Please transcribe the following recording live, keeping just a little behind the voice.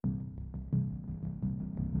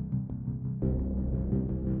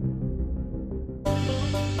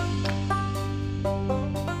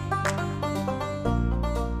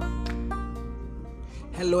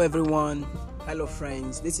Hello everyone, hello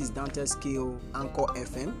friends, this is Dante Skill Anchor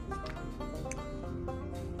FM.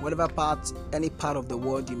 Whatever any part of the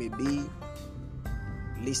world you may be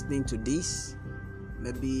listening to this,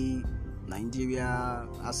 maybe Nigeria,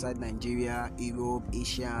 outside Nigeria, Europe,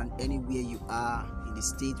 Asia, anywhere you are in the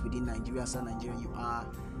state within Nigeria, outside Nigeria you are,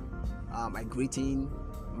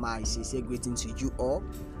 my sincere greeting to you all.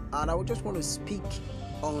 And I would just want to speak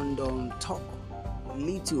on talk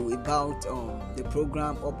little about the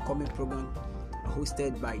upcoming program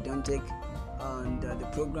hosted by Dantec, and the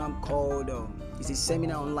program called it's a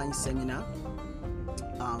online seminar,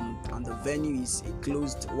 and the venue is a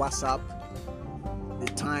closed WhatsApp. The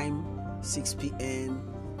time 6 p.m.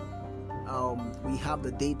 We have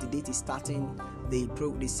the date. The date is starting.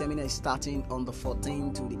 The seminar is starting on the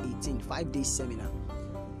 14th to the 18th, 5-day seminar,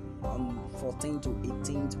 14th to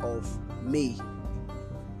 18th of May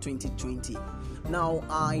 2020. Now,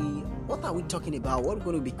 what are we talking about? What we're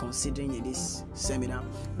going to be considering in this seminar?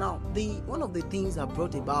 Now, one of the things that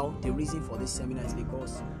brought about the reason for this seminar is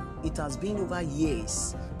because it has been over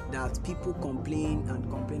years that people complain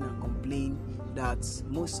that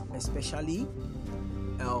most especially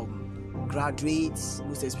graduates,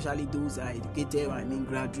 most especially those that are educated,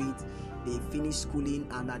 graduates, they finish schooling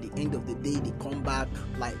and at the end of the day they come back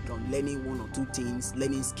learning one or two things,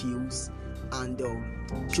 learning skills. And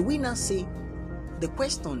should we not say, the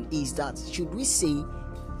question is that, should we say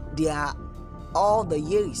they are all the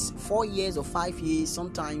years, 4 years or 5 years,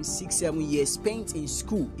 sometimes 6-7 years spent in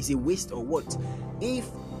school is a waste or what? If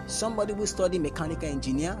somebody who study mechanical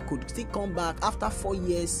engineer could still come back after 4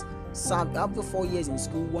 years, after 4 years in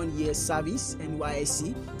school, 1 year service,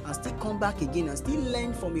 NYSC, and still come back again and still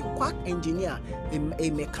learn from a quack engineer, a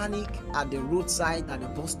mechanic at the roadside, at the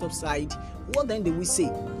bus stop side, what then do we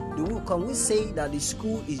say? Can we say that the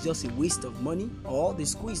school is just a waste of money, or the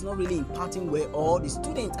school is not really imparting well, or the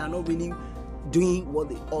students are not really doing what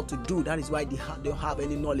they ought to do? That is why they don't have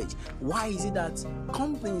any knowledge. Why is it that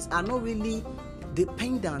companies are not really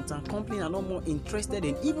dependent, and companies are not more interested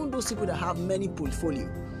in even those people that have many portfolio?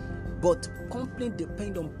 But companies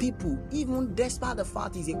depend on people, even despite the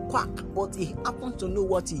fact he's a quack, but he happens to know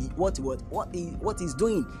what he's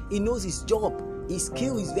doing. He knows his job. His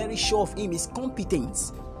skill is very sure of him. His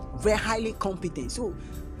competence, very highly competent. So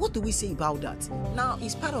what do we say about that? Now,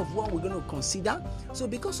 it's part of what we're going to consider. So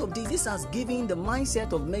because of this has given the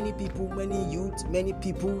mindset of many people, many youth, many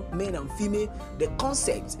people, men and female, the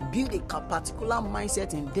concept, build a particular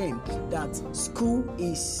mindset in them that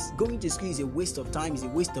going to school is a waste of time, is a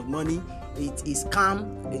waste of money, it is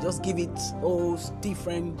scam. They just give it all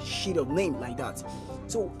different shit of name like that.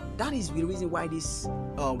 So that is the reason why this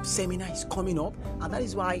seminar is coming up, and that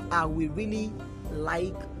is why I will really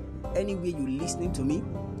like, anyway you're listening to me,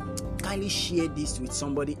 kindly share this with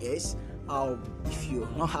somebody else. If you're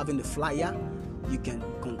not having the flyer, you can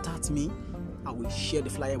contact me. I will share the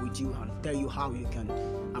flyer with you and tell you how you can.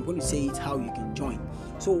 I'm going to say it how you can join.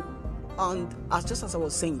 So, and as I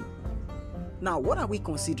was saying, now what are we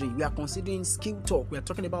considering? We are considering skill talk. We are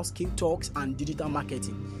talking about skill talks and digital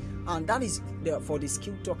marketing. And that is for the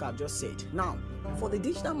skill talk I've just said. Now, for the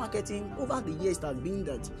digital marketing, over the years it has been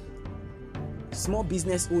that small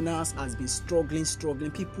business owners has been struggling.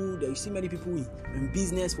 People, there you see many people in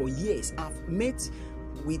business for years. I've met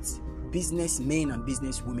with businessmen and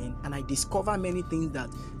businesswomen, and I discover many things that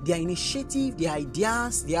their initiative, their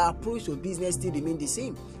ideas, their approach to business still remain the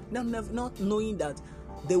same. Now, not knowing that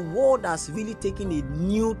the world has really taken a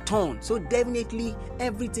new turn. So definitely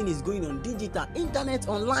everything is going on digital, internet,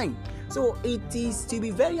 online. So it is to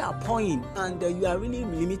be very annoying, and you are really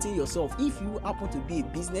limiting yourself. If you happen to be a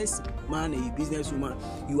businessman, a businesswoman,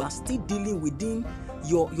 you are still dealing within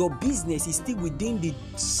your business is still within the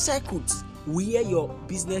circuits where your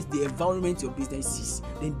business, the environment your business is,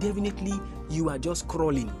 then definitely you are just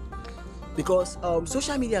crawling. Because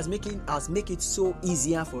social media has make it so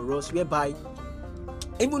easier for us, whereby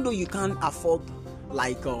even though you can't afford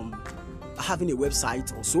having a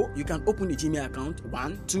website or so, you can open a Gmail account.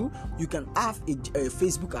 1, 2, you can have a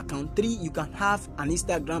Facebook account. 3, you can have an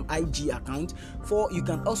Instagram IG account. 4, you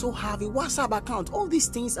can also have a WhatsApp account. All these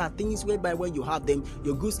things are things whereby when you have them,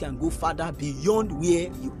 your goods can go further beyond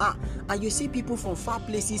where you are. And you see people from far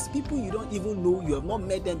places, people you don't even know, you have not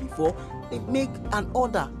met them before, they make an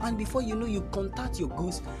order, and before you know, you contact your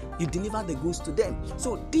goods, you deliver the goods to them.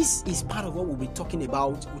 So this is part of what we'll be talking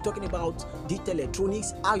about. We're talking about digital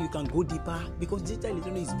electronics, how you can go deeper, because digital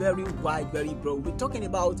electronics is very wide, very broad. We're talking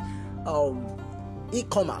about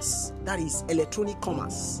e-commerce, that is electronic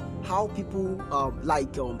commerce, how people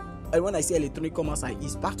and when I say electronic commerce,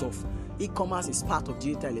 it's part of E-commerce is part of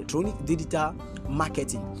digital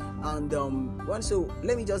marketing. And so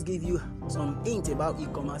let me just give you some hint about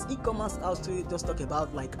e-commerce. E-commerce also just talk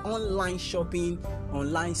about like online shopping,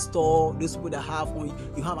 online store. Those people that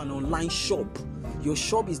you have an online shop. Your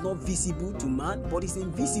shop is not visible to man, but it's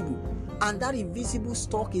invisible. And that invisible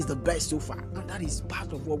stock is the best so far. And that is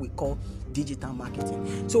part of what we call digital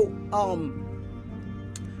marketing. So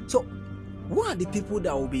who are the people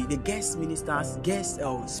that will be the guest ministers, guest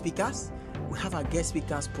speakers? We have our guest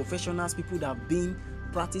speakers, professionals, people that have been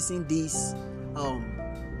practicing this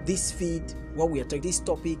field, what we are talking, this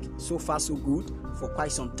topic so far so good for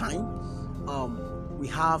quite some time. We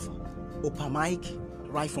have Opa Mike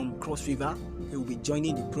right from Cross River. He will be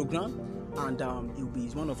joining the program, and he will be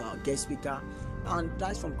one of our guest speaker. And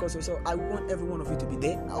that's from Cross River. So I want every one of you to be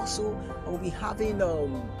there. Also, I will be having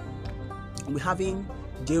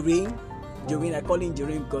Jerry. I call him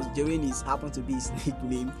Jerry because Jerry happens to be his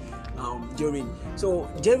nickname. Jerry. So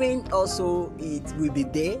Jerry also will be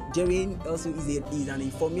there. Jerry also is an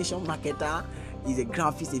information marketer. He's a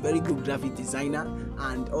graphist, a very good graphic designer,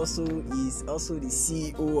 and also is also the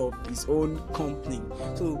CEO of his own company.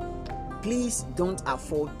 So please don't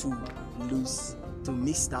afford to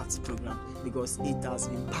miss that program, because it has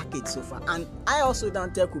been packaged so far. And I also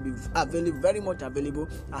Dante could be available, very much available.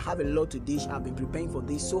 I have a lot to dish. I've been preparing for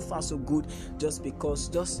this so far so good, just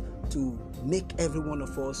to make every one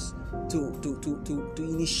of us to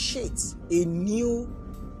initiate a new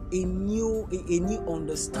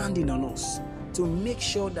understanding on us, to make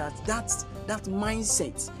sure that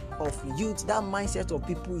mindset of youth, that mindset of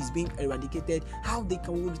people is being eradicated. How they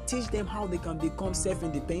can teach them how they can become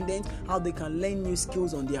self-independent, how they can learn new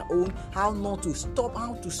skills on their own, how to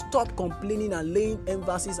stop complaining and laying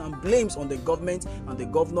emphasis and blames on the government and the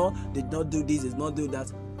governor. Did not do this, did not do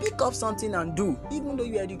that. Pick up something and do. Even though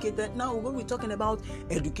you're educated, now when we're talking about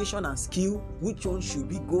education and skill, which one should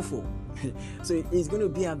we go for? So it's going to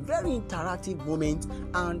be a very interactive moment,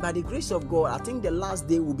 and by the grace of God, I think the last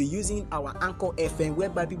day we'll be using our Anchor FM,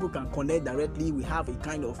 whereby people can connect directly. We have a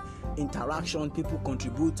kind of interaction, people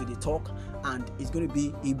contribute to the talk, and it's going to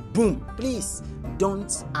be a boom. Please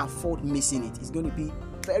don't afford missing it. It's going to be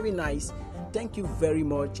very nice. Thank you very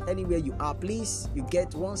much. Anywhere you are, please, you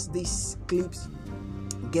get, once this clips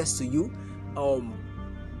gets to you,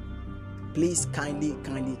 please kindly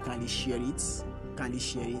share it. Kindly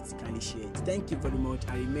share it. Thank you very much.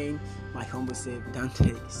 I remain my humble self,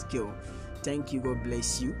 Dante Skill. Thank you. God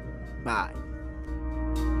bless you. Bye.